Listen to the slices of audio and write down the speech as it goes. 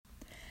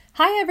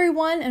Hi,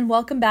 everyone, and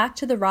welcome back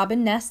to the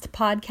Robin Nest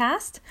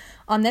podcast.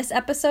 On this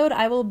episode,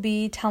 I will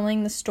be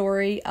telling the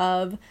story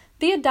of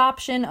the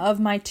adoption of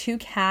my two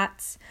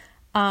cats.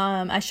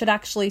 I should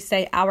actually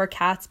say our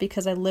cats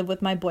because I live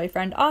with my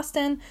boyfriend,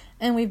 Austin,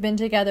 and we've been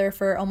together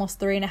for almost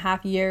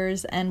 3.5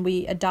 years, and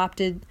we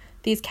adopted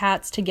these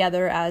cats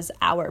together as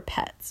our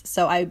pets.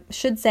 So I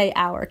should say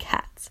our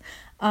cats.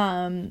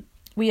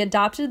 We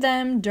adopted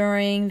them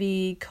during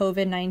the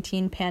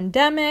COVID-19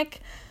 pandemic.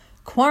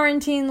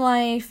 Quarantine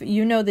life,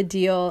 you know the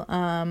deal.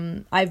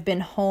 I've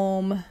been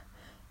home,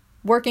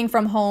 working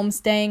from home,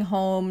 staying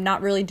home,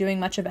 not really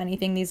doing much of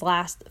anything these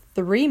last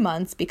 3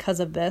 months because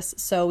of this.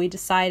 So we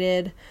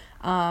decided,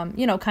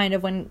 kind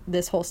of when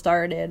this whole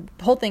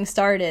thing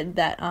started,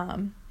 that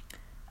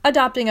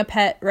adopting a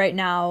pet right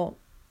now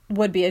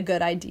would be a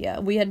good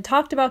idea. We had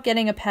talked about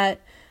getting a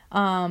pet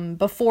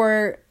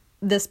before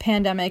this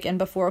pandemic and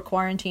before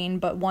quarantine,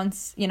 but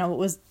once, it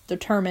was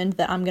determined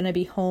that I'm going to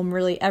be home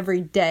really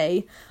every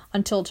day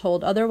until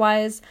told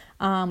otherwise,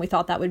 we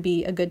thought that would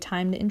be a good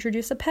time to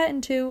introduce a pet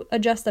and to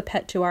adjust a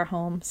pet to our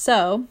home.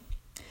 So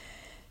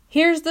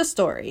here's the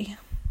story.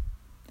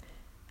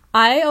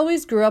 I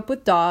always grew up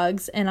with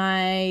dogs, and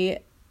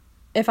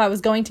if I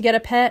was going to get a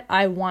pet,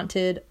 I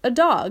wanted a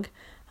dog.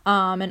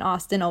 And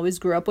Austin always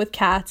grew up with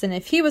cats, and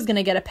if he was going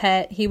to get a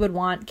pet, he would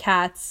want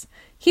cats.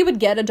 He would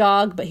get a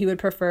dog, but he would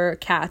prefer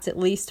cats, at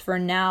least for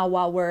now,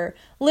 while we're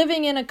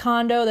living in a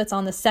condo that's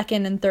on the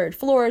second and third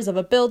floors of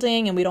a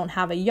building, and we don't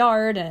have a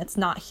yard, and it's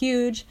not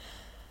huge.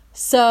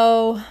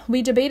 So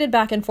we debated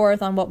back and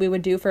forth on what we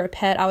would do for a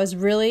pet. I was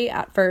really,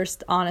 at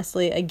first,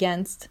 honestly,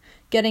 against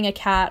getting a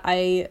cat.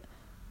 I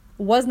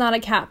was not a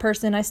cat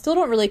person. I still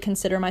don't really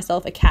consider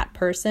myself a cat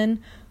person,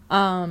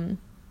 but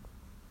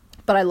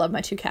I love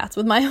my two cats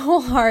with my whole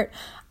heart.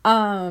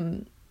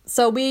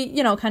 So we,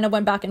 kind of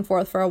went back and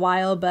forth for a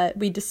while, but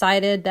we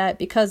decided that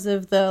because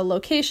of the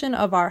location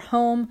of our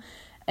home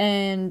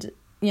and,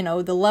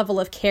 the level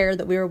of care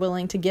that we were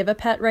willing to give a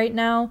pet right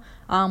now,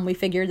 we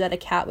figured that a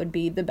cat would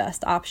be the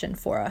best option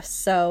for us.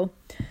 So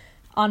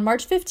on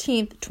March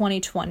 15th,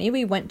 2020,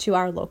 we went to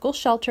our local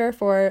shelter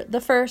for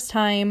the first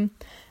time.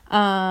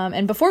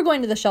 And before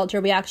going to the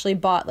shelter, we actually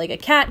bought like a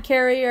cat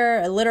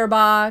carrier, a litter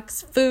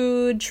box,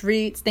 food,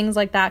 treats, things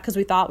like that, because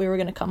we thought we were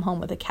going to come home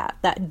with a cat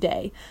that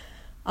day.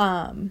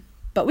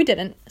 But we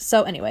didn't.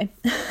 So anyway,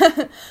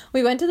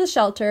 we went to the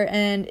shelter,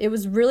 and it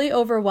was really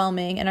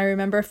overwhelming. And I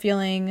remember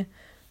feeling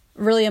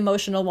really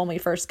emotional when we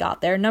first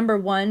got there. Number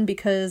one,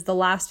 because the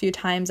last few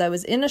times I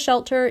was in a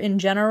shelter in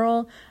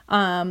general,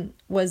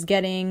 was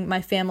getting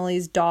my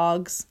family's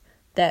dogs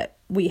that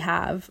we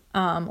have,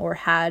 or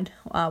had.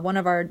 One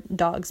of our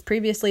dogs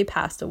previously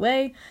passed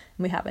away,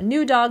 and we have a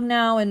new dog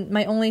now, and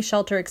my only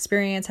shelter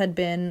experience had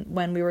been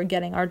when we were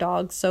getting our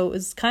dogs, so it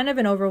was kind of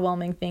an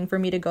overwhelming thing for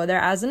me to go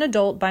there as an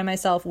adult by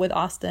myself with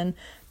Austin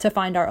to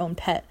find our own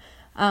pet.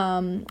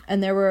 And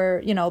there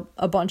were,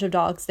 a bunch of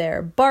dogs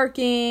there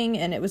barking,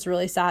 and it was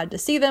really sad to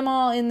see them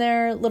all in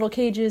their little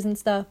cages and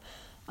stuff.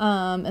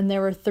 And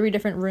there were 3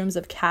 different rooms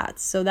of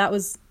cats, so that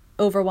was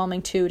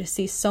overwhelming too, to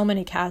see so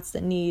many cats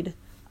that need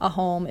a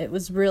home. It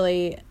was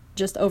really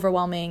just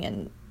overwhelming,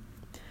 and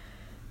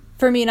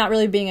for me, not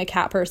really being a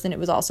cat person, it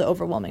was also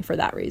overwhelming for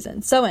that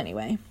reason. So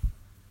anyway,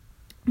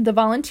 the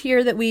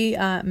volunteer that we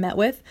met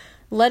with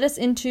led us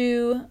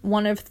into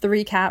one of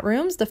 3 cat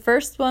rooms. The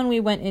first one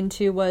we went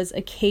into was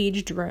a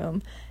caged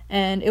room,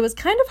 and it was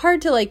kind of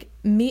hard to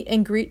meet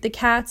and greet the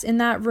cats in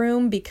that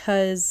room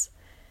because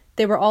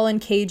they were all in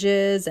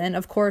cages, and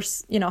of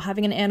course,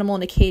 having an animal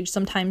in a cage,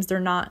 sometimes they're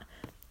not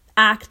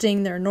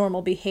acting their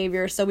normal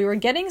behavior. So we were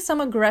getting some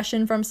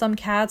aggression from some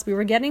cats. We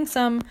were getting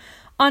some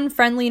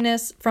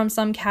unfriendliness from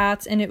some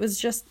cats, and it was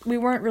just, we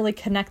weren't really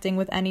connecting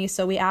with any.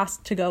 So we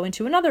asked to go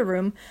into another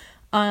room.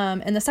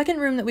 And the second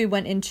room that we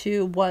went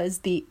into was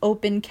the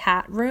open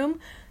cat room.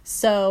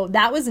 So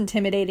that was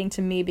intimidating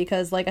to me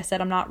because, like I said,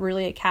 I'm not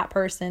really a cat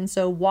person.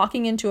 So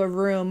walking into a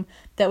room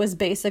that was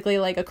basically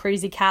like a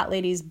crazy cat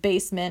lady's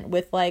basement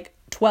with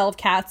 12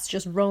 cats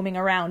just roaming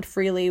around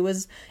freely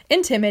was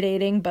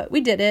intimidating, but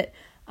we did it.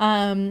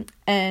 And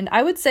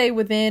I would say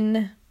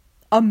within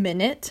a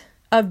minute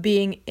of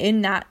being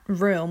in that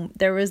room,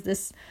 there was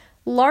this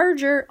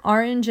larger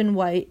orange and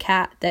white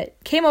cat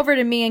that came over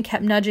to me and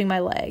kept nudging my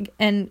leg.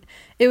 And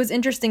it was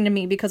interesting to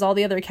me because all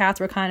the other cats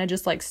were kind of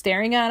just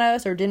staring at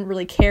us or didn't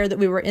really care that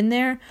we were in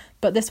there.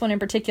 But this one in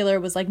particular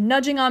was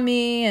nudging on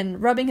me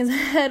and rubbing his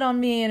head on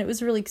me, and it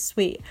was really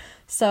sweet.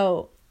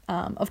 So,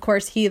 of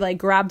course, he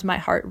grabbed my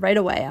heart right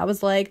away. I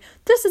was like,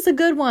 this is a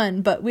good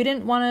one, but we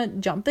didn't want to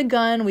jump the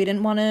gun. We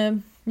didn't want to,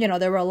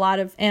 there were a lot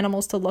of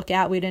animals to look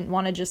at. We didn't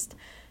want to just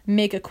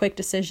make a quick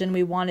decision.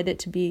 We wanted it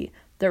to be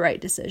the right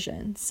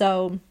decision.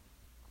 So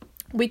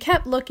we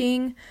kept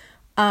looking,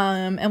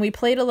 and we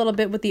played a little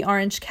bit with the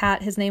orange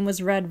cat. His name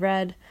was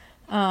Red.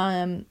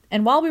 And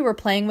while we were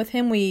playing with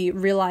him, we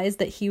realized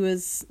that he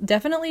was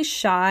definitely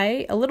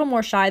shy, a little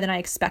more shy than I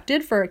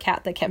expected for a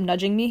cat that kept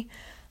nudging me.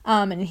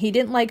 And he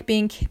didn't like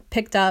being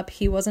picked up.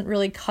 He wasn't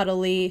really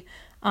cuddly.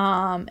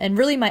 And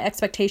really my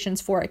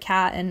expectations for a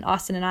cat, and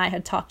Austin and I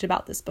had talked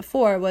about this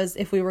before, was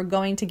if we were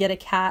going to get a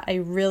cat, I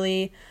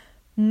really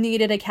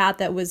needed a cat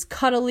that was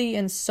cuddly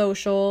and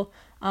social,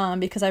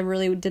 because I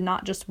really did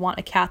not just want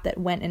a cat that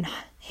went and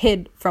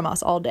hid from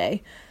us all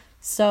day.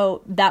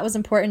 So that was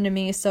important to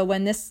me. So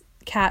when this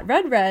cat,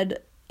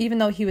 Red, even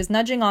though he was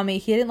nudging on me,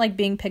 he didn't like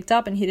being picked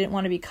up and he didn't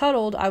want to be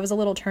cuddled. I was a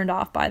little turned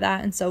off by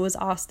that, and so was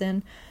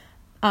Austin.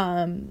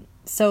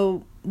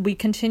 So we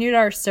continued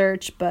our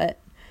search, but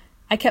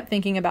I kept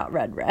thinking about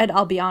Red,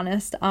 I'll be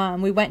honest.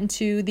 We went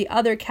into the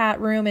other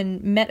cat room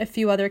and met a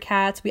few other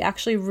cats. We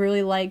actually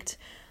really liked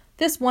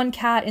this one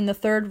cat in the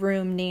third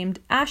room named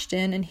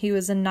Ashton, and he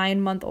was a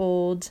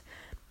 9-month-old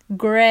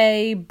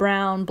gray,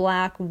 brown,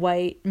 black,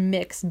 white,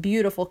 mixed,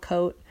 beautiful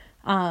coat,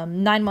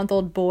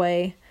 9-month-old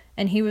boy.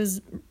 And he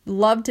was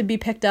loved to be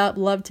picked up,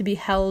 loved to be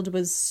held,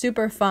 was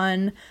super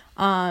fun.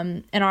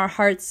 And our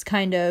hearts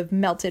kind of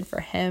melted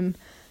for him.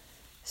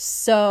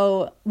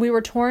 So we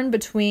were torn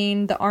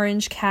between the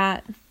orange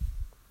cat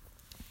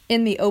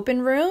in the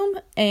open room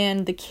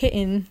and the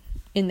kitten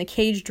in the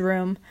caged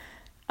room.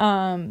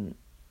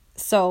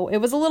 So it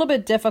was a little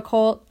bit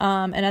difficult.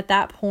 And at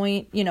that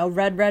point,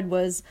 Red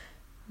was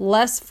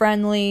less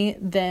friendly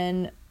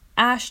than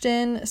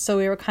Ashton. So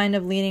we were kind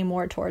of leaning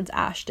more towards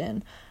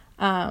Ashton.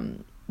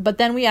 But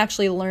then we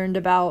actually learned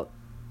about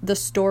the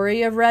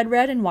story of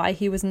Red and why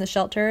he was in the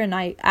shelter. And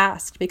I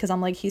asked, because I'm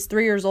like, he's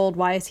 3 years old.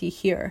 Why is he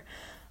here?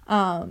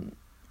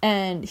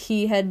 And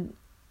he had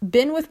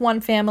been with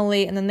one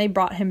family, and then they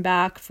brought him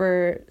back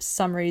for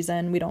some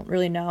reason. We don't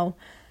really know.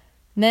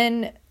 And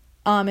then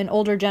an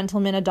older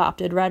gentleman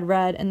adopted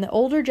Red, and the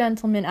older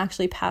gentleman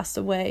actually passed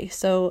away.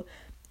 So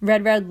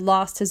Red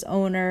lost his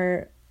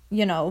owner,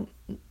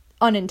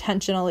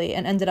 unintentionally,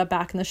 and ended up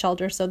back in the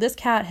shelter. So this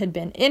cat had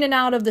been in and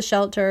out of the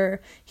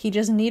shelter. He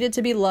just needed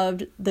to be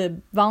loved.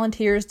 The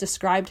volunteers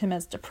described him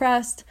as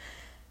depressed.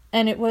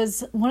 And it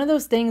was one of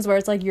those things where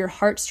it's like your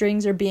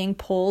heartstrings are being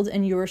pulled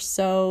and you were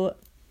so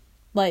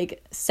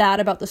sad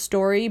about the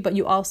story, but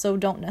you also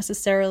don't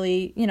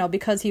necessarily,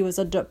 because he was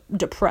a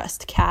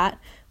depressed cat,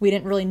 we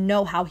didn't really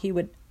know how he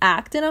would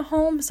act in a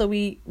home. So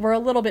we were a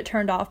little bit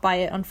turned off by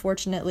it,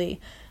 unfortunately.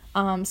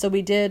 So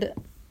we did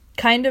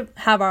kind of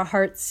have our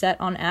hearts set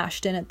on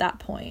Ashton at that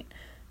point.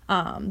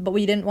 But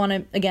we didn't want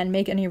to, again,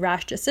 make any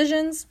rash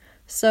decisions.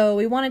 So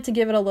we wanted to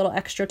give it a little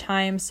extra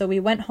time. So we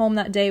went home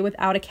that day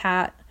without a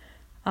cat.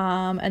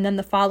 And then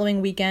the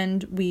following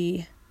weekend,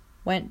 we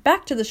went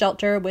back to the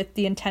shelter with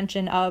the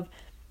intention of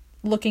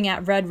looking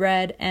at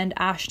Red and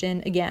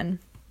Ashton again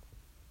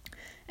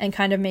and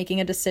kind of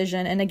making a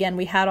decision. And again,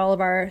 we had all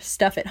of our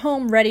stuff at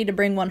home ready to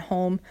bring one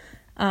home.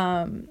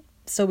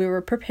 So we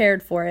were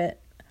prepared for it.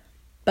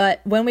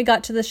 But when we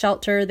got to the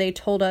shelter, they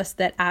told us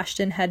that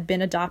Ashton had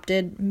been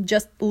adopted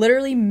just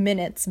literally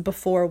minutes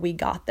before we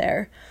got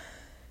there.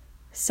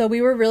 So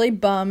we were really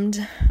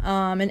bummed.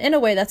 And in a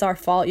way, that's our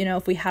fault.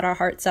 If we had our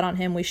heart set on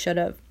him, we should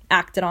have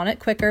acted on it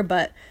quicker.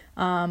 But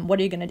what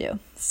are you going to do?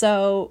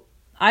 So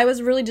I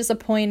was really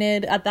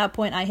disappointed. At that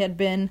point, I had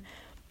been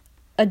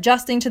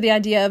adjusting to the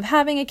idea of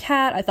having a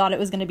cat. I thought it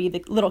was going to be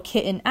the little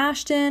kitten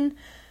Ashton.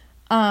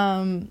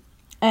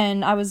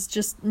 And I was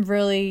just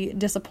really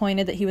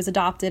disappointed that he was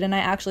adopted. And I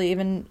actually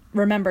even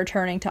remember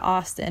turning to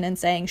Austin and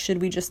saying,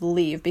 should we just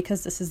leave?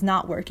 Because this is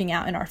not working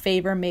out in our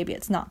favor. Maybe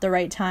it's not the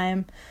right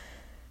time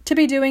to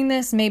be doing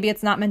this. Maybe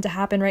it's not meant to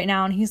happen right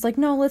now. And he's like,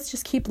 no, let's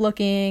just keep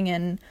looking.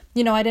 And,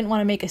 I didn't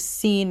want to make a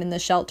scene in the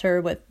shelter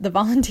with the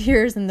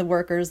volunteers and the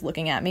workers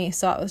looking at me.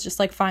 So I was just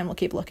like, fine, we'll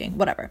keep looking,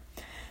 whatever.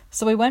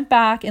 So we went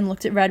back and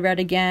looked at Red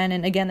again.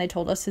 And again, they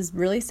told us his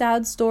really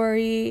sad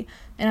story.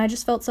 And I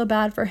just felt so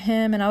bad for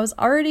him. And I was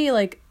already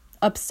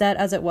upset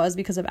as it was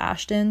because of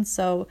Ashton.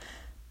 So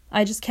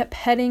I just kept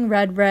petting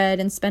Red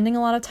and spending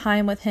a lot of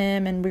time with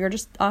him. And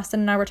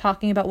Austin and I were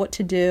talking about what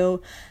to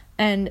do.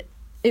 And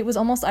it was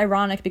almost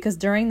ironic because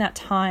during that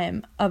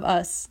time of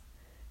us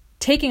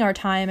taking our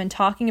time and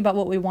talking about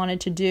what we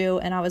wanted to do,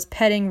 and I was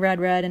petting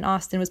Red and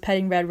Austin was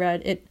petting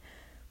Red, it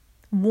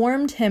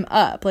warmed him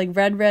up.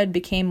 Red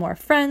became more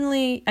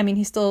friendly. I mean,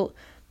 he still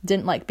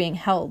didn't like being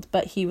held,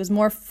 but he was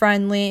more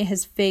friendly.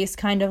 His face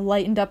kind of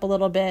lightened up a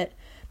little bit,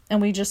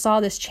 and we just saw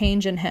this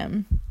change in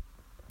him.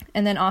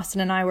 And then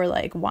Austin and I were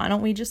like, why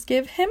don't we just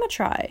give him a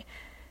try?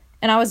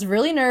 And I was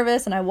really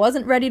nervous, and I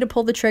wasn't ready to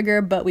pull the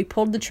trigger, but we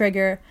pulled the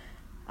trigger.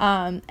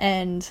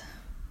 And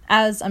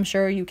as I'm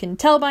sure you can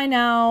tell by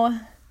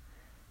now,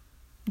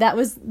 that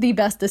was the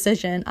best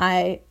decision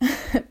I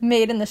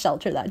made in the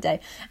shelter that day.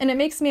 And it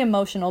makes me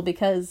emotional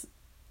because,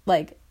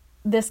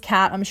 this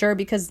cat, I'm sure,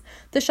 because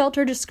the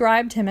shelter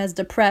described him as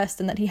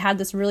depressed and that he had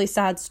this really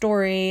sad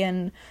story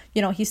and,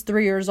 he's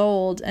 3 years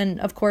old. And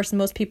of course,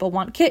 most people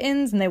want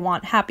kittens and they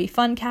want happy,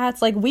 fun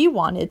cats like we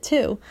wanted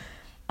too.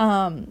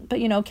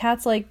 But,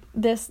 cats like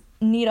this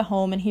need a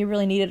home, and he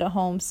really needed a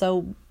home.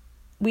 So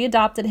we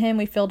adopted him.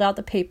 We filled out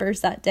the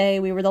papers that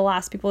day. We were the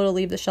last people to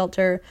leave the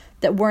shelter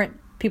that weren't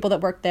people that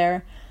worked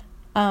there.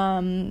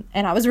 And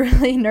I was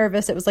really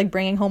nervous. It was like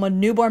bringing home a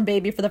newborn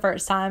baby for the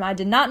first time. I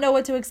did not know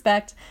what to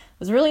expect. I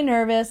was really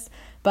nervous,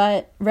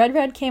 But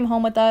Red came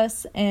home with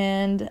us,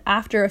 and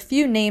after a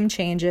few name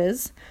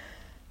changes,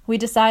 we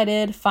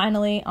decided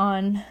finally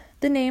on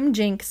the name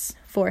Jinx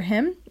for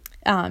him,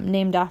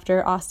 named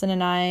after Austin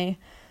and I,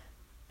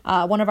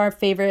 one of our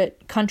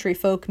favorite country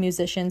folk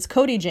musicians,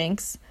 Cody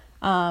Jinks.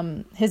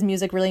 His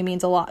music really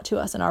means a lot to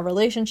us in our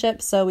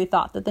relationship, so we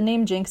thought that the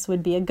name Jinx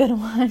would be a good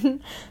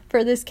one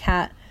for this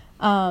cat.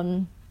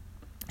 And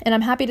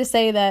I'm happy to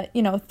say that,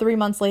 3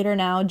 months later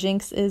now,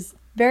 Jinx is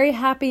very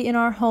happy in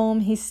our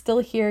home. He's still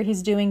here.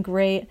 He's doing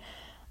great.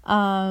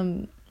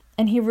 And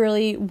he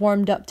really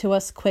warmed up to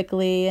us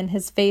quickly, and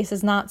his face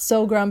is not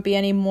so grumpy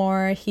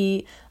anymore.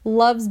 He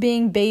loves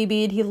being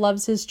babied. He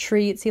loves his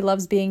treats. He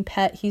loves being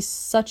pet. He's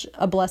such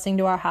a blessing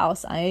to our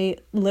house. I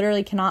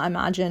literally cannot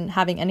imagine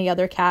having any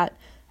other cat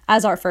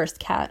as our first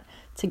cat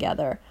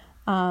together.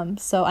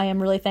 So I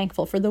am really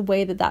thankful for the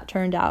way that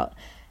turned out.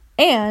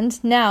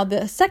 And now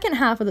the second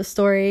half of the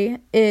story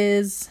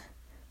is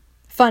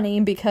funny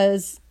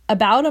because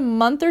about a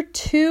month or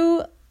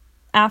two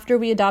after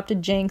we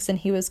adopted Jinx and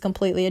he was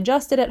completely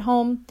adjusted at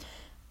home,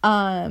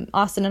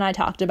 Austin and I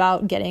talked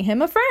about getting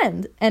him a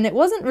friend. And it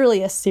wasn't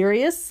really a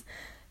serious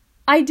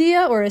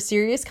idea or a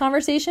serious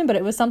conversation, but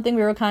it was something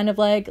we were kind of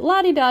like,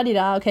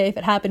 la-di-da-di-da, okay, if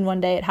it happened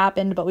one day, it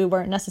happened, but we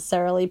weren't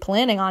necessarily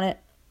planning on it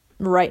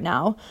right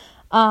now.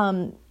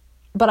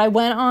 But I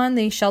went on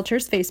the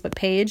shelter's Facebook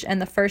page,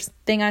 and the first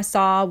thing I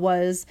saw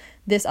was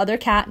this other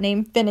cat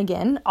named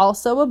Finnegan,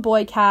 also a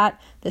boy cat,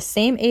 the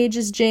same age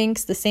as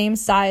Jinx, the same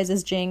size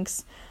as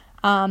Jinx.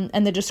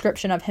 And the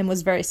description of him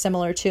was very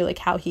similar to like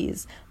how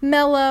he's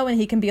mellow and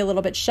he can be a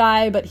little bit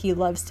shy, but he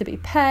loves to be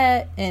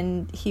pet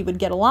and he would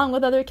get along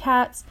with other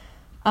cats.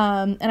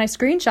 And I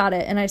screenshot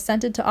it and I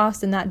sent it to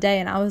Austin that day,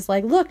 and I was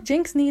like, look,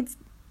 Jinx needs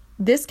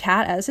this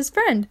cat as his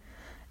friend.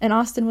 And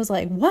Austin was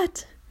like,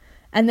 what?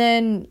 And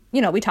then,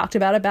 we talked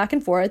about it back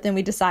and forth, and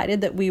we decided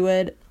that we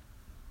would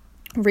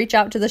reach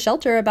out to the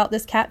shelter about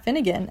this cat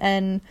Finnegan.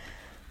 And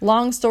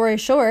long story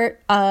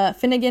short,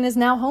 Finnegan is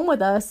now home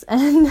with us,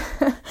 and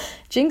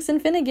Jinx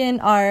and Finnegan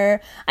I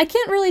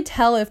can't really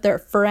tell if they're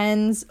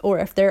friends or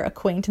if they're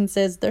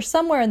acquaintances. They're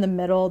somewhere in the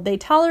middle. They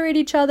tolerate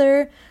each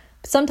other.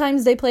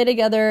 Sometimes they play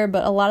together,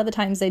 but a lot of the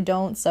times they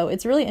don't. So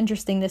it's really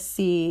interesting to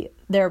see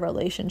their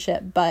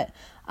relationship. But,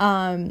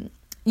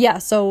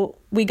 so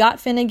we got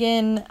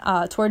Finnegan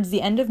towards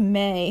the end of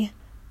May,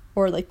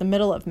 or like the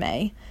middle of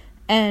May.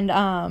 And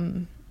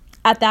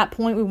at that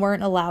point, we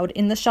weren't allowed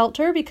in the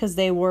shelter because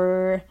they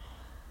were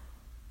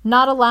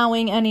not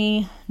allowing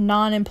any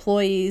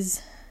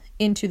non-employees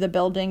into the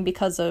building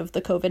because of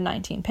the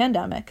COVID-19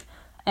 pandemic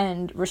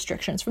and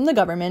restrictions from the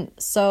government.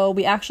 So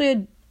we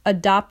actually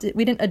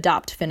we didn't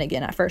adopt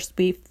Finnegan at first.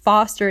 We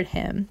fostered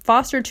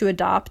to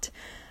adopt.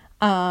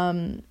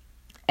 And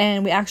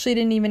we actually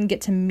didn't even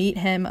get to meet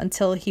him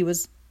until he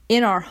was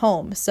in our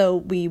home. So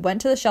we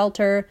went to the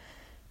shelter.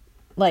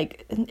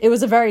 Like, it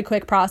was a very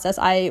quick process.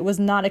 I was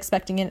not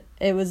expecting it.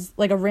 It was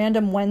like a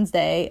random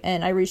Wednesday,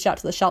 and I reached out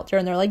to the shelter,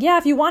 and they're like, yeah,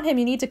 if you want him,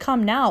 you need to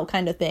come now,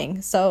 kind of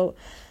thing. So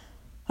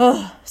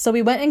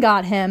we went and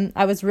got him.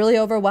 I was really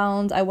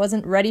overwhelmed. I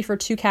wasn't ready for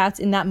 2 cats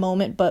in that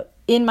moment, but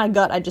in my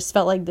gut, I just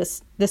felt like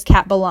this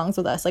cat belongs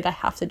with us. Like, I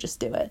have to just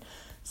do it.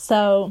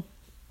 So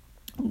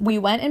we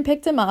went and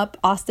picked him up.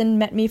 Austin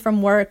met me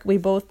from work. We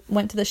both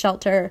went to the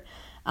shelter,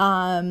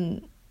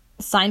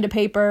 signed a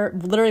paper,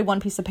 literally one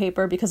piece of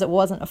paper, because it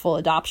wasn't a full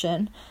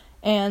adoption.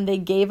 And they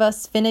gave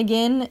us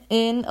Finnegan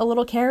in a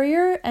little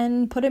carrier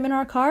and put him in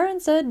our car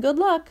and said, good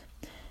luck.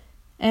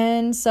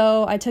 And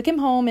so I took him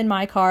home in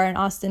my car, and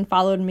Austin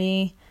followed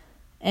me.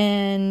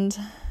 And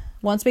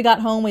once we got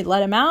home, we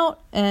let him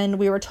out, and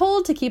we were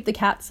told to keep the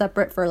cat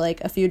separate for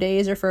like a few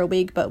days or for a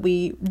week, but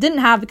we didn't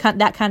have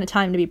that kind of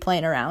time to be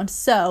playing around.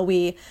 So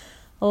we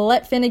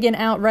let Finnegan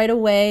out right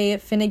away.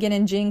 Finnegan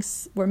and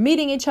Jinx were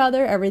meeting each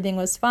other. Everything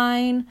was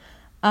fine.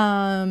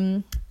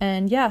 So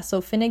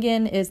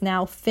Finnegan is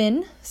now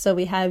Finn. So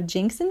we have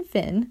Jinx and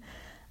Finn.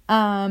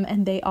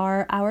 And they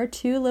are our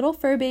 2 little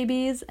fur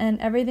babies,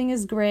 and everything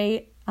is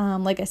great.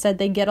 Like I said,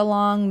 they get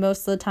along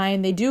most of the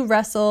time. They do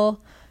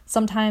wrestle.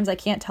 Sometimes I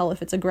can't tell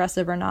if it's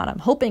aggressive or not. I'm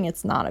hoping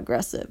it's not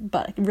aggressive,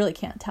 but I really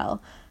can't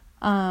tell.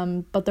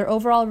 But they're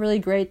overall really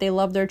great. They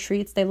love their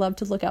treats. They love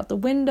to look out the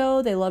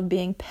window. They love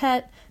being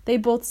pet. They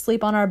both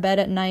sleep on our bed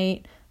at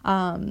night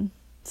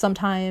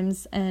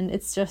sometimes, and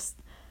it's just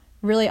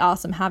really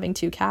awesome having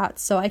 2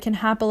 cats. So I can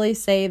happily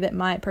say that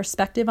my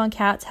perspective on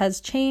cats has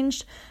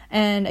changed.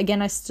 And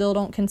again, I still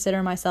don't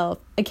consider myself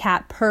a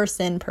cat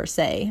person per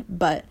se,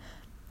 but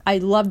I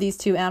love these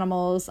 2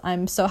 animals.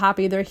 I'm so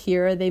happy they're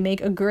here. They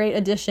make a great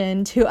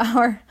addition to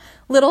our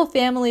little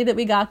family that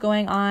we got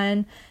going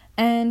on.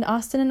 And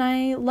Austin and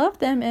I love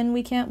them, and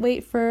we can't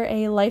wait for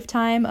a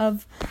lifetime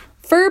of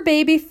fur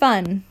baby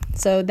fun.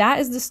 So that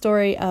is the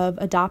story of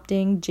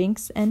adopting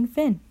Jinx and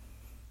Finn.